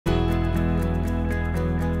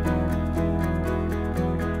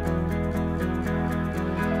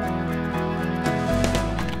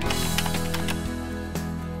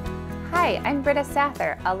I'm Britta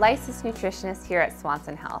Sather, a licensed nutritionist here at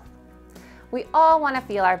Swanson Health. We all want to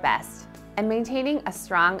feel our best, and maintaining a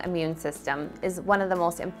strong immune system is one of the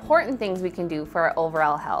most important things we can do for our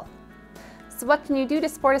overall health. So what can you do to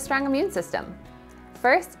support a strong immune system?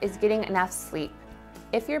 First is getting enough sleep.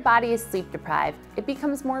 If your body is sleep deprived, it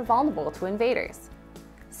becomes more vulnerable to invaders.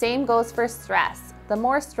 Same goes for stress. The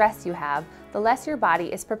more stress you have, the less your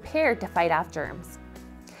body is prepared to fight off germs.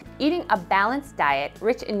 Eating a balanced diet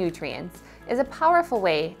rich in nutrients is a powerful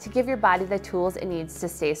way to give your body the tools it needs to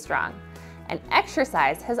stay strong. And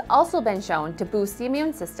exercise has also been shown to boost the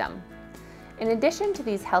immune system. In addition to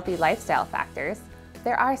these healthy lifestyle factors,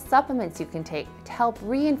 there are supplements you can take to help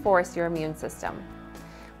reinforce your immune system.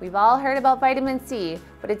 We've all heard about vitamin C,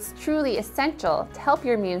 but it's truly essential to help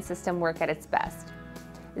your immune system work at its best.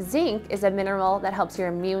 Zinc is a mineral that helps your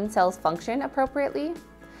immune cells function appropriately.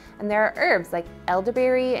 And there are herbs like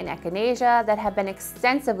elderberry and echinacea that have been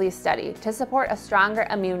extensively studied to support a stronger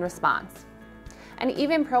immune response. And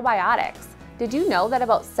even probiotics. Did you know that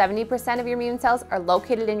about 70% of your immune cells are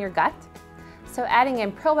located in your gut? So adding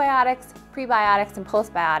in probiotics, prebiotics, and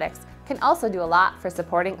postbiotics can also do a lot for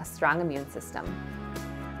supporting a strong immune system.